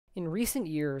In recent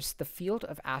years, the field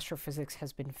of astrophysics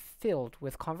has been filled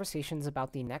with conversations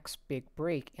about the next big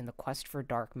break in the quest for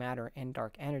dark matter and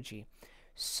dark energy.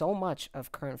 So much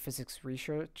of current physics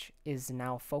research is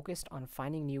now focused on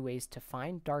finding new ways to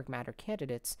find dark matter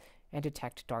candidates and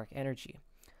detect dark energy.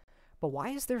 But why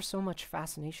is there so much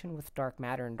fascination with dark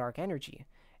matter and dark energy?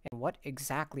 And what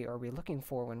exactly are we looking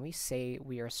for when we say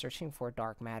we are searching for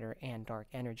dark matter and dark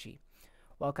energy?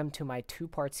 Welcome to my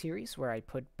two-part series where I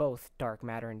put both dark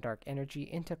matter and dark energy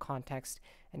into context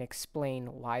and explain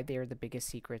why they are the biggest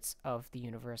secrets of the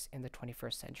universe in the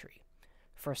 21st century.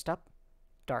 First up,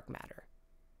 dark matter.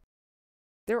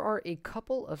 There are a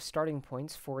couple of starting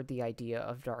points for the idea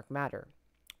of dark matter.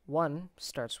 One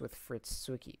starts with Fritz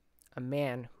Zwicky, a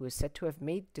man who is said to have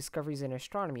made discoveries in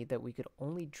astronomy that we could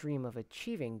only dream of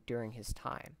achieving during his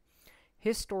time.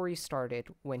 His story started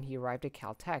when he arrived at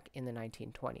Caltech in the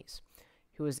 1920s.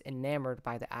 He was enamored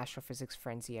by the astrophysics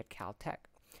frenzy at Caltech,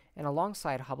 and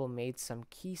alongside Hubble made some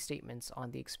key statements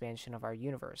on the expansion of our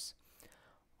universe.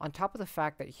 On top of the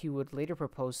fact that he would later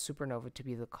propose supernova to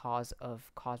be the cause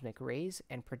of cosmic rays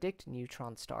and predict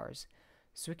neutron stars,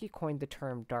 Zwicky coined the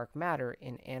term dark matter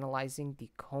in analyzing the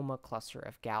Coma cluster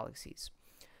of galaxies.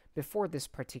 Before this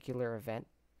particular event,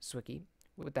 Zwicky,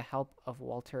 with the help of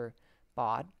Walter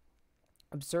Baade,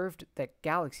 observed that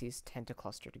galaxies tend to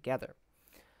cluster together.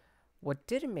 What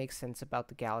didn't make sense about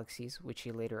the galaxies, which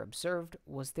he later observed,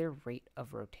 was their rate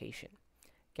of rotation.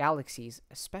 Galaxies,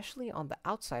 especially on the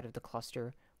outside of the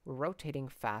cluster, were rotating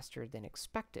faster than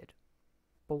expected.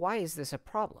 But why is this a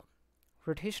problem?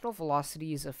 Rotational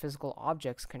velocities of physical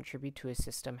objects contribute to a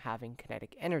system having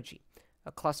kinetic energy,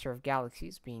 a cluster of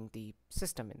galaxies being the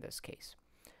system in this case.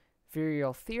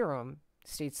 Virial theorem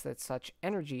states that such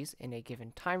energies in a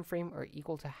given time frame are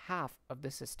equal to half of the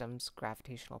system's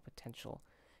gravitational potential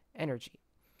energy.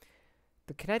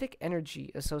 The kinetic energy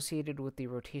associated with the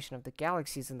rotation of the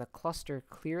galaxies in the cluster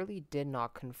clearly did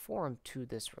not conform to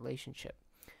this relationship.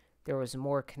 There was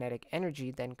more kinetic energy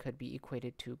than could be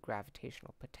equated to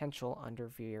gravitational potential under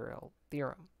virial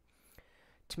theorem.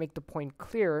 To make the point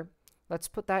clearer, let's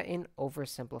put that in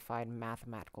oversimplified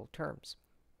mathematical terms.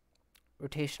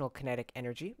 Rotational kinetic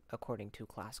energy, according to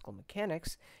classical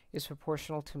mechanics, is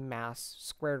proportional to mass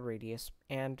squared radius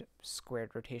and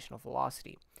squared rotational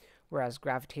velocity, whereas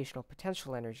gravitational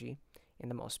potential energy, in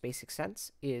the most basic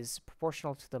sense, is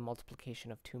proportional to the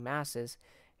multiplication of two masses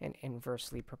and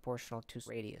inversely proportional to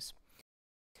radius.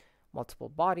 Multiple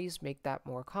bodies make that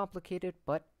more complicated,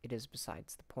 but it is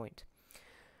besides the point.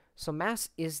 So mass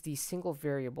is the single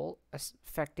variable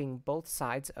affecting both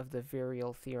sides of the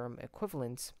virial theorem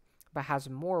equivalence, but has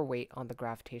more weight on the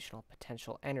gravitational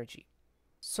potential energy.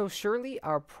 So surely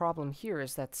our problem here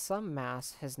is that some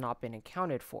mass has not been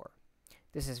accounted for.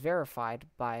 This is verified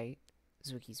by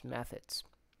Zwicky's methods.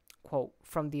 Quote,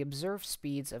 from the observed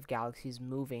speeds of galaxies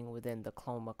moving within the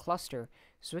Coma cluster,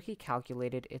 Zwicky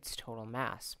calculated its total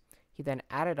mass. He then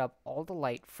added up all the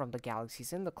light from the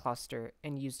galaxies in the cluster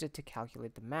and used it to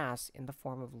calculate the mass in the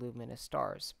form of luminous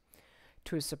stars.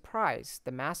 To his surprise,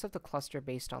 the mass of the cluster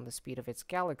based on the speed of its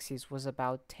galaxies was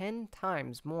about 10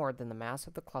 times more than the mass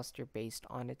of the cluster based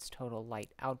on its total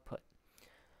light output.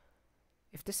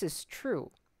 If this is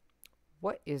true,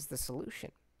 what is the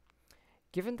solution?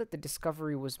 Given that the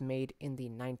discovery was made in the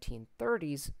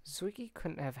 1930s, Zwicky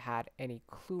couldn't have had any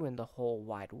clue in the whole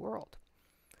wide world.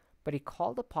 But he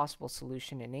called a possible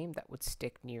solution a name that would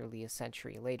stick nearly a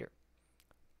century later: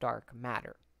 dark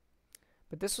matter.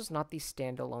 But this was not the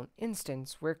standalone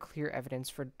instance where clear evidence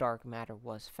for dark matter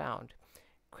was found.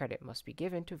 Credit must be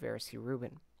given to Verity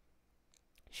Rubin.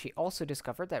 She also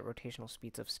discovered that rotational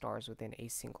speeds of stars within a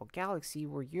single galaxy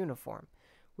were uniform,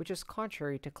 which is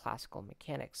contrary to classical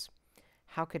mechanics.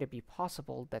 How could it be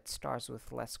possible that stars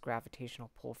with less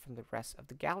gravitational pull from the rest of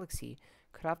the galaxy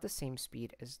could have the same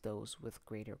speed as those with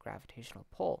greater gravitational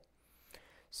pull?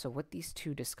 So with these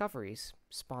two discoveries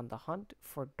spawned the hunt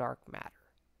for dark matter.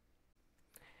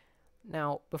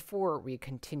 Now, before we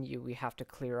continue, we have to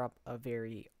clear up a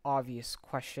very obvious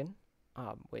question,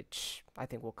 which I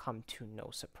think will come to no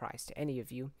surprise to any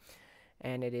of you,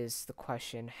 and it is the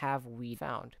question, have we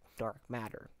found dark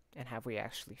matter? And have we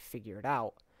actually figured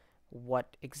out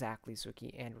what exactly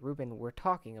Zwicky and Rubin were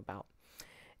talking about?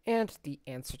 And the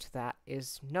answer to that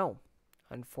is no,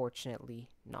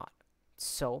 unfortunately not.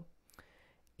 So,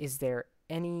 is there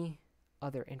any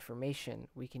other information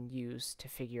we can use to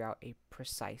figure out a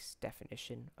precise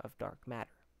definition of dark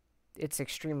matter? It's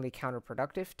extremely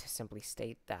counterproductive to simply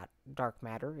state that dark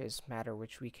matter is matter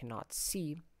which we cannot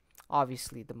see.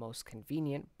 Obviously the most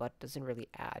convenient, but doesn't really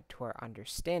add to our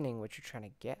understanding what you're trying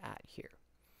to get at here.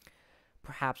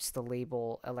 Perhaps the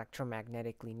label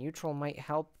electromagnetically neutral might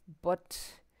help,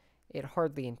 but it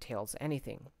hardly entails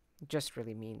anything. It just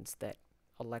really means that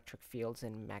electric fields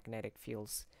and magnetic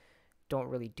fields don't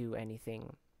really do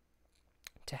anything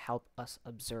to help us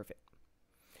observe it.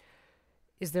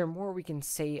 Is there more we can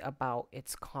say about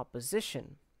its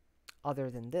composition other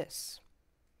than this?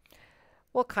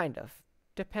 Well, kind of.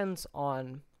 Depends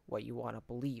on what you want to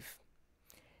believe.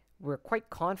 We're quite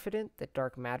confident that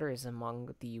dark matter is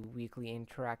among the weakly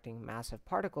interacting massive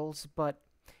particles, but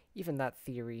even that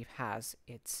theory has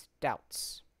its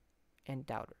doubts and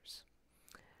doubters.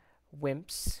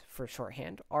 WIMPs, for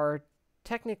shorthand, are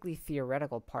technically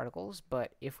theoretical particles,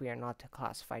 but if we are not to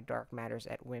classify dark matters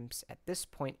at WIMPs at this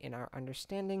point in our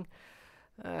understanding,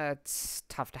 it's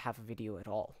tough to have a video at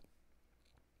all.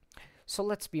 So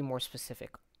let's be more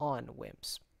specific on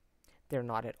WIMPs. They're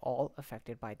not at all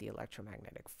affected by the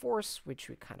electromagnetic force, which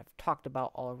we kind of talked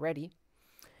about already,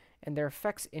 and their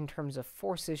effects in terms of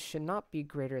forces should not be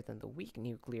greater than the weak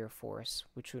nuclear force,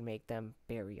 which would make them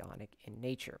baryonic in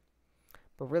nature.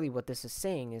 But really what this is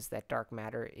saying is that dark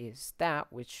matter is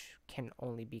that which can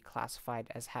only be classified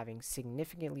as having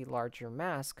significantly larger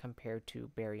mass compared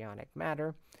to baryonic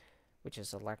matter, which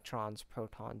is electrons,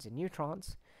 protons, and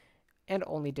neutrons, and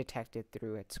only detected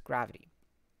through its gravity.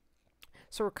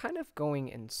 So we're kind of going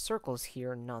in circles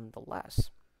here nonetheless.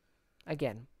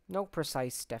 Again, no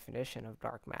precise definition of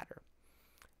dark matter.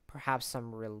 Perhaps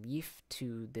some relief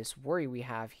to this worry we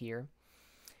have here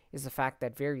is the fact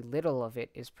that very little of it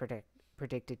is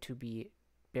predicted to be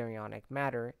baryonic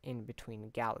matter in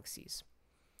between galaxies.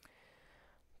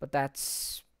 But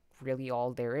that's really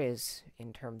all there is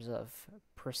in terms of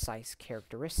precise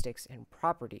characteristics and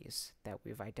properties that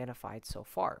we've identified so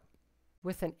far.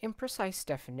 With an imprecise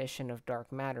definition of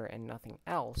dark matter and nothing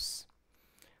else,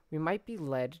 we might be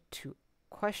led to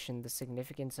question the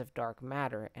significance of dark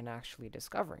matter and actually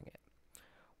discovering it.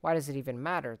 Why does it even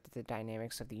matter that the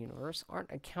dynamics of the universe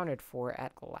aren't accounted for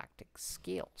at galactic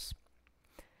scales?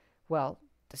 Well,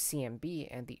 the CMB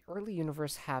and the early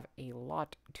universe have a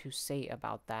lot to say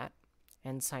about that,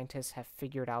 and scientists have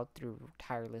figured out through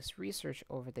tireless research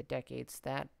over the decades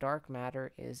that dark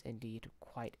matter is indeed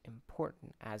quite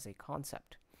important as a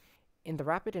concept. In the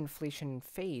rapid inflation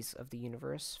phase of the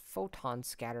universe, photons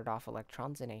scattered off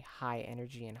electrons in a high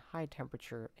energy and high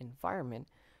temperature environment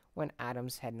when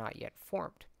atoms had not yet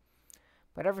formed.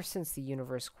 But ever since the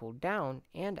universe cooled down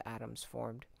and atoms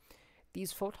formed,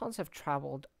 these photons have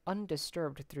traveled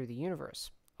undisturbed through the universe,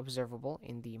 observable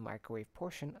in the microwave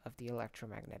portion of the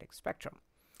electromagnetic spectrum.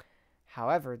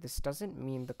 However, this doesn't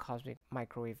mean the cosmic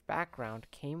microwave background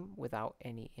came without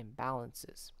any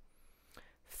imbalances.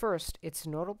 First, its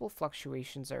notable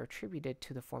fluctuations are attributed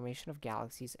to the formation of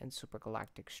galaxies and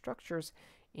supergalactic structures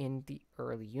in the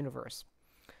early universe.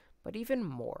 But even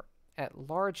more, at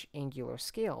large angular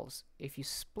scales, if you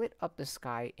split up the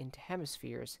sky into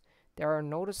hemispheres, there are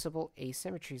noticeable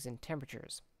asymmetries in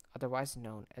temperatures, otherwise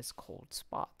known as cold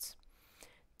spots.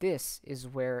 This is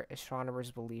where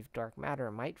astronomers believe dark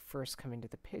matter might first come into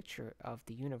the picture of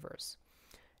the universe.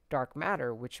 Dark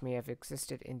matter, which may have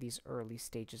existed in these early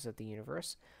stages of the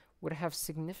universe, would have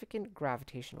significant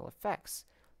gravitational effects,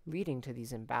 leading to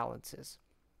these imbalances.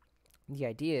 The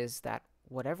idea is that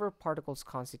whatever particles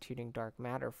constituting dark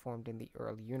matter formed in the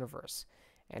early universe,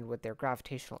 and with their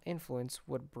gravitational influence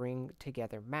would bring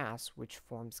together mass which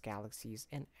forms galaxies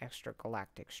and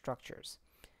extragalactic structures.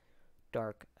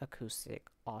 Dark acoustic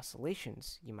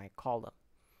oscillations, you might call them.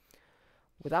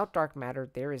 Without dark matter,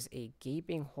 there is a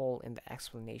gaping hole in the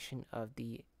explanation of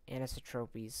the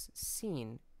anisotropies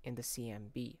seen in the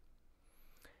CMB.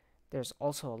 There's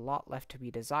also a lot left to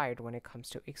be desired when it comes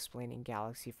to explaining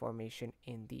galaxy formation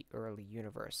in the early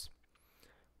universe,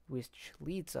 which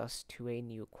leads us to a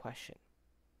new question.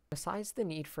 Besides the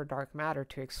need for dark matter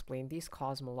to explain these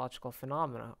cosmological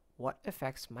phenomena, what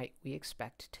effects might we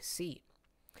expect to see?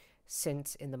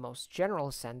 Since, in the most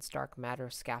general sense, dark matter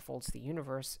scaffolds the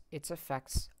universe, its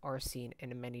effects are seen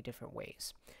in many different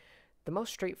ways. The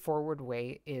most straightforward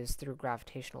way is through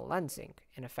gravitational lensing,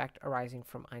 an effect arising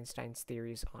from Einstein's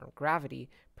theories on gravity,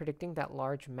 predicting that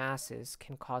large masses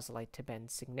can cause light to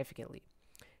bend significantly.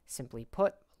 Simply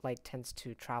put, light tends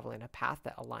to travel in a path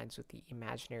that aligns with the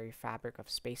imaginary fabric of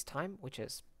space-time, which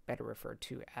is better referred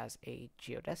to as a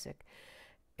geodesic.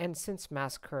 And since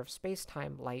mass curves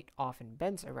space-time, light often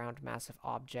bends around massive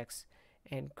objects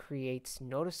and creates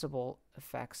noticeable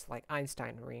effects like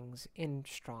Einstein rings in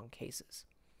strong cases.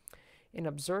 In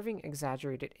observing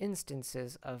exaggerated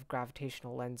instances of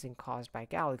gravitational lensing caused by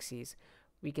galaxies,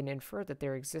 we can infer that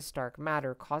there exists dark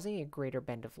matter causing a greater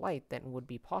bend of light than would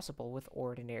be possible with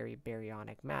ordinary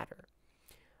baryonic matter.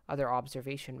 Other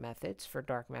observation methods for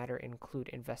dark matter include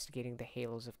investigating the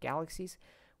halos of galaxies,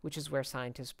 which is where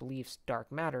scientists believe dark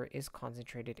matter is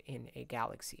concentrated in a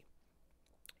galaxy.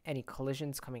 Any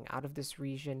collisions coming out of this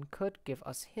region could give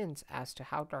us hints as to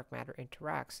how dark matter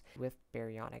interacts with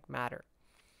baryonic matter.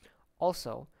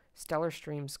 Also, stellar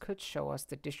streams could show us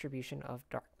the distribution of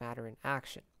dark matter in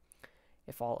action.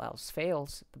 If all else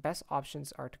fails, the best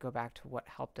options are to go back to what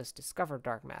helped us discover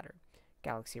dark matter: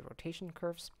 galaxy rotation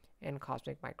curves and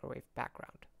cosmic microwave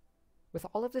background. With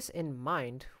all of this in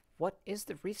mind, what is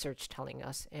the research telling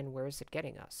us and where is it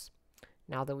getting us?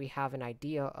 Now that we have an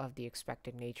idea of the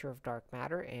expected nature of dark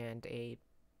matter and a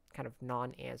kind of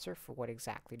non-answer for what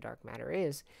exactly dark matter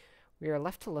is, we are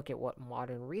left to look at what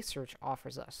modern research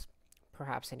offers us.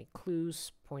 Perhaps any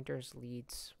clues, pointers,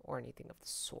 leads, or anything of the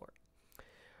sort.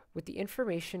 With the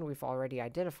information we've already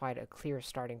identified, a clear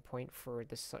starting point for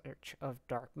the search of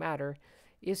dark matter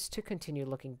is to continue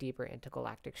looking deeper into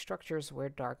galactic structures where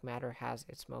dark matter has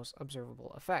its most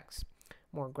observable effects.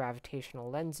 More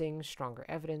gravitational lensing, stronger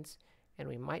evidence, and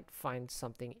we might find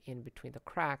something in between the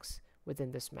cracks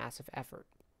within this massive effort.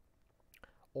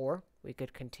 Or we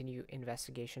could continue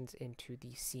investigations into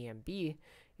the CMB,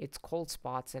 its cold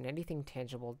spots, and anything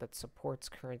tangible that supports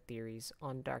current theories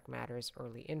on dark matter's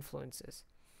early influences.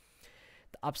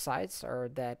 The upsides are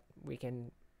that we can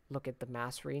look at the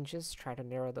mass ranges, try to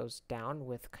narrow those down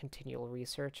with continual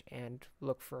research, and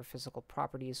look for physical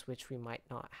properties which we might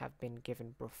not have been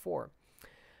given before.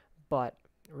 But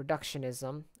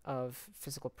reductionism of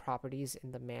physical properties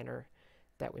in the manner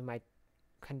that we might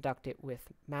conduct it with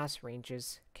mass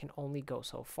ranges can only go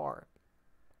so far.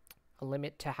 A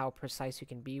limit to how precise you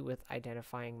can be with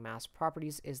identifying mass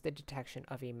properties is the detection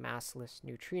of a massless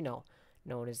neutrino,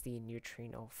 known as the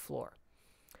neutrino floor.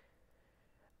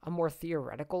 A more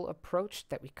theoretical approach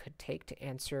that we could take to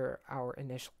answer our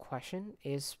initial question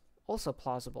is also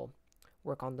plausible.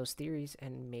 Work on those theories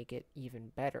and make it even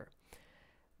better.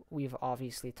 We've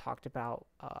obviously talked about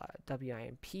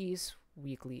WIMPs,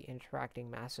 weakly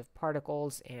interacting massive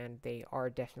particles, and they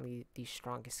are definitely the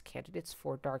strongest candidates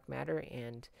for dark matter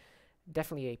and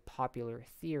definitely a popular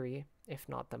theory, if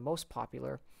not the most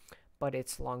popular, but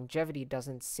its longevity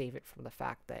doesn't save it from the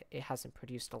fact that it hasn't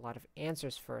produced a lot of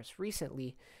answers for us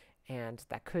recently, and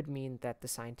that could mean that the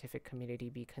scientific community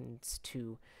begins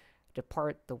to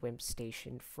depart the WIMP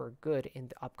station for good in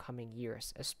the upcoming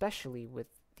years, especially with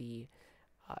the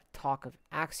talk of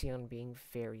axion being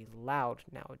very loud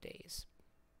nowadays.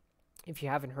 If you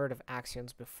haven't heard of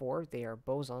axions before, they are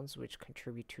bosons which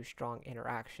contribute to strong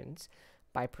interactions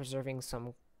by preserving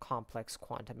some complex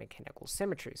quantum mechanical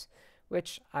symmetries,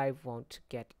 which I won't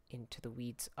get into the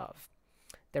weeds of.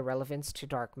 Their relevance to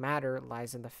dark matter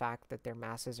lies in the fact that their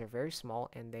masses are very small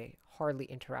and they hardly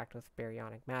interact with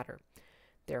baryonic matter.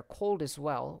 They're cold as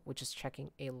well, which is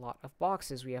checking a lot of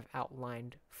boxes we have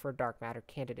outlined for dark matter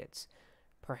candidates.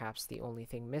 Perhaps the only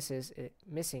thing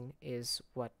missing is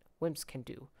what WIMPs can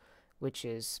do, which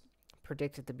is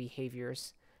predict the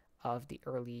behaviors of the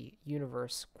early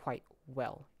universe quite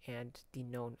well and the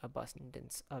known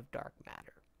abundance of dark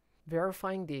matter.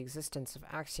 Verifying the existence of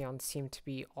axions seemed to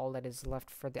be all that is left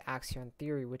for the axion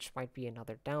theory, which might be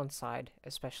another downside,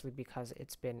 especially because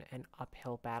it's been an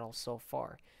uphill battle so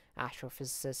far.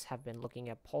 Astrophysicists have been looking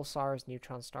at pulsars,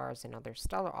 neutron stars, and other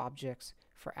stellar objects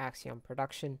for axion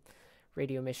production,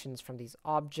 radio emissions from these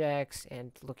objects,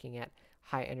 and looking at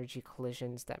high energy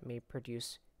collisions that may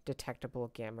produce detectable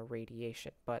gamma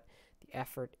radiation, but the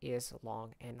effort is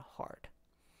long and hard.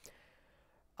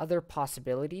 Other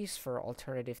possibilities for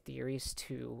alternative theories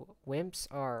to WIMPs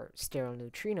are sterile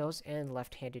neutrinos and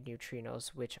left-handed neutrinos,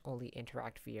 which only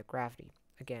interact via gravity.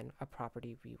 Again, a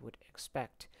property we would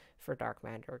expect for dark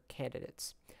matter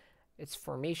candidates. Its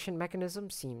formation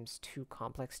mechanism seems too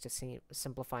complex to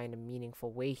simplify in a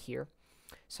meaningful way here,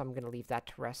 so I'm going to leave that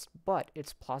to rest, but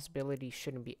its plausibility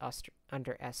shouldn't be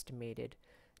underestimated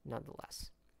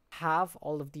nonetheless. Have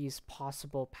all of these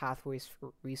possible pathways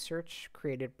for research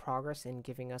created progress in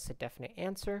giving us a definite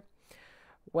answer?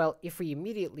 Well, if we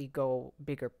immediately go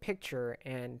bigger picture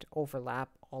and overlap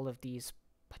all of these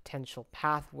potential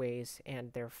pathways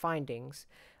and their findings,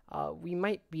 we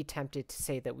might be tempted to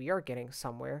say that we are getting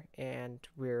somewhere and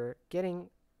we're getting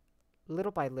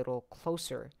little by little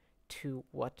closer to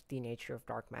what the nature of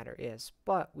dark matter is.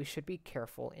 But we should be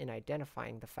careful in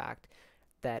identifying the fact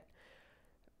that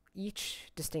each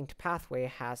distinct pathway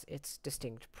has its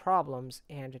distinct problems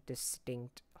and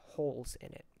distinct holes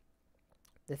in it.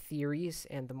 The theories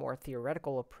and the more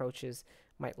theoretical approaches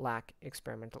might lack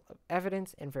experimental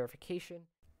evidence and verification,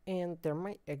 and there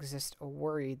might exist a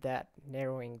worry that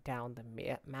narrowing down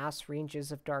the mass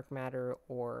ranges of dark matter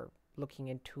or looking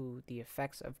into the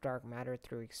effects of dark matter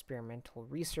through experimental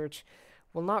research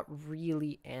will not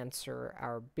really answer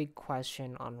our big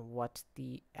question on what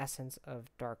the essence of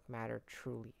dark matter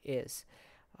truly is.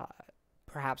 Uh,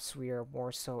 Perhaps we are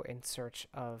more so in search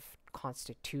of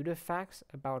constitutive facts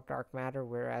about dark matter,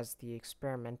 whereas the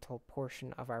experimental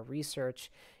portion of our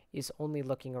research is only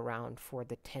looking around for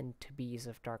the tend to be's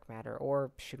of dark matter,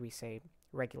 or should we say,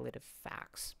 regulative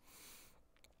facts.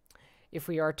 If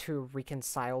we are to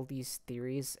reconcile these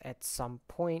theories at some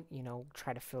point,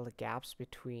 try to fill the gaps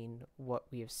between what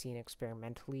we have seen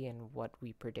experimentally and what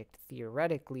we predict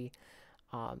theoretically,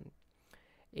 um,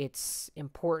 it's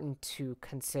important to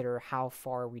consider how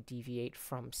far we deviate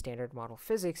from standard model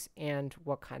physics and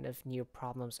what kind of new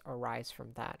problems arise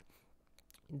from that.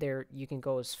 There, you can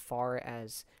go as far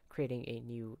as creating a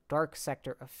new dark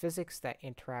sector of physics that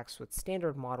interacts with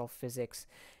standard model physics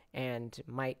and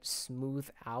might smooth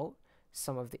out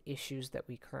some of the issues that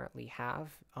we currently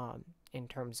have in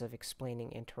terms of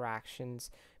explaining interactions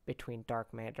between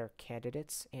dark matter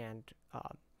candidates and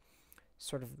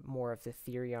sort of more of the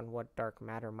theory on what dark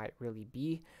matter might really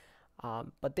be.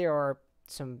 But there are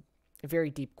some very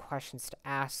deep questions to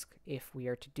ask if we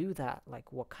are to do that,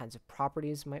 like what kinds of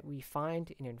properties might we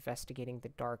find in investigating the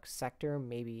dark sector?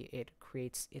 Maybe it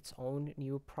creates its own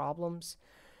new problems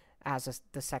as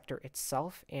the sector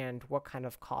itself, and what kind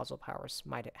of causal powers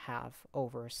might it have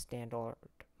over standard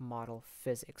model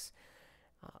physics?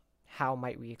 How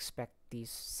might we expect these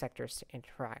sectors to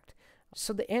interact?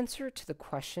 So the answer to the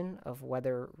question of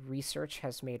whether research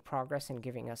has made progress in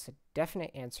giving us a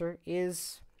definite answer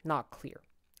is not clear.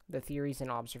 The theories and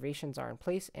observations are in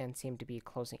place and seem to be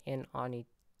closing in on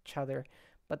each other,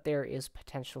 but there is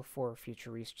potential for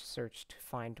future research to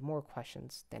find more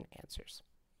questions than answers.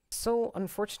 So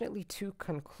unfortunately, to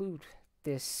conclude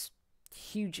this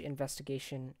huge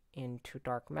investigation into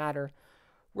dark matter,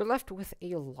 we're left with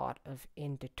a lot of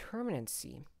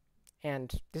indeterminacy,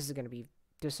 and this is going to be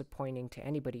disappointing to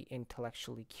anybody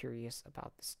intellectually curious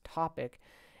about this topic.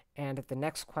 And the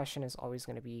next question is always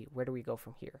going to be, where do we go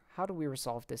from here? How do we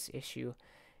resolve this issue?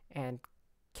 And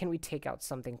can we take out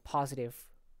something positive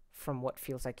from what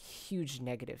feels like huge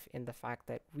negative in the fact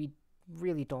that we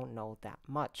really don't know that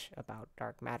much about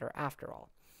dark matter after all?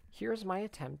 Here's my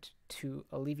attempt to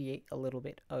alleviate a little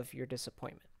bit of your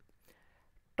disappointment.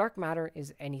 Dark matter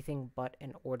is anything but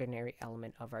an ordinary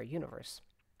element of our universe.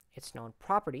 Its known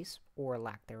properties, or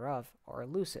lack thereof, are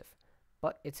elusive,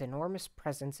 but its enormous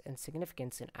presence and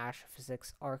significance in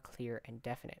astrophysics are clear and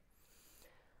definite,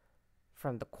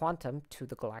 from the quantum to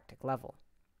the galactic level.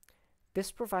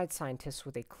 This provides scientists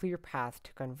with a clear path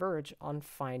to converge on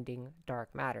finding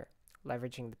dark matter,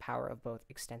 leveraging the power of both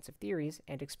extensive theories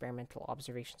and experimental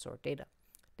observations or data,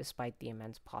 despite the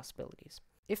immense possibilities.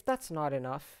 If that's not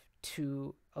enough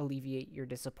to alleviate your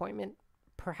disappointment,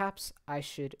 perhaps I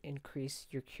should increase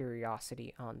your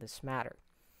curiosity on this matter.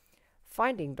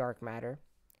 Finding dark matter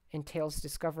entails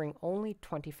discovering only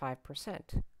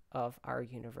 25% of our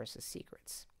universe's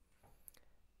secrets.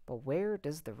 But where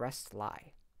does the rest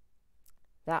lie?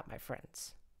 That, my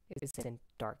friends, is in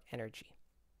dark energy,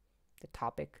 the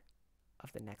topic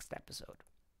of the next episode.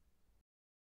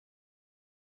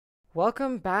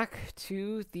 Welcome back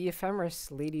to the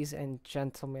Ephemeris, ladies and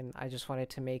gentlemen. I just wanted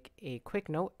to make a quick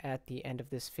note at the end of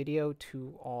this video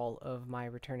to all of my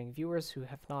returning viewers who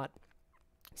have not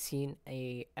seen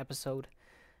a episode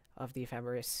of the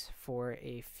Ephemeris for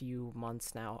a few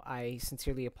months now. I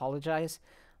sincerely apologize.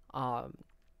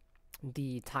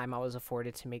 The time I was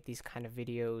afforded to make these kind of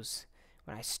videos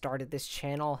when I started this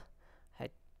channel, I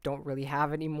don't really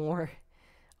have anymore.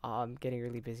 Getting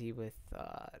really busy with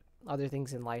other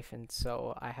things in life, and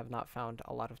so I have not found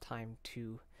a lot of time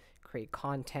to create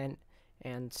content,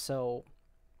 and so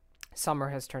summer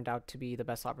has turned out to be the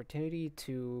best opportunity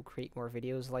to create more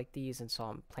videos like these, and so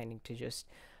I'm planning to just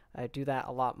do that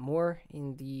a lot more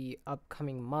in the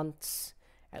upcoming months,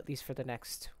 at least for the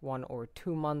next 1 or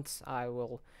 2 months. I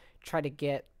will try to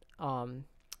get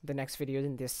the next video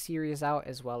in this series out,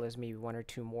 as well as maybe 1 or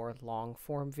 2 more long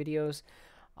form videos.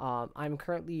 I'm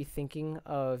currently thinking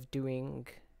of doing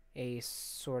a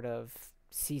sort of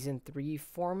season 3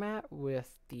 format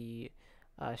with the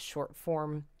short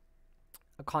form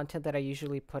content that I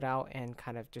usually put out, and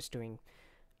kind of just doing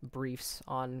briefs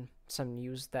on some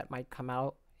news that might come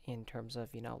out in terms of,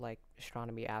 like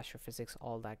astronomy, astrophysics,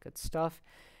 all that good stuff.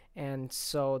 And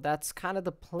so that's kind of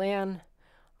the plan.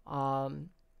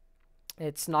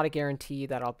 It's not a guarantee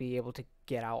that I'll be able to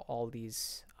get out all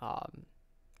these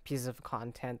pieces of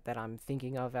content that I'm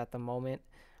thinking of at the moment,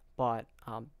 but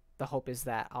the hope is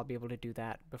that I'll be able to do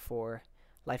that before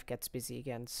life gets busy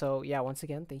again. So yeah, once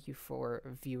again, thank you for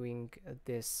viewing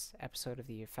this episode of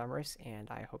the Ephemeris, and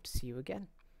I hope to see you again.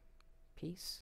 Peace.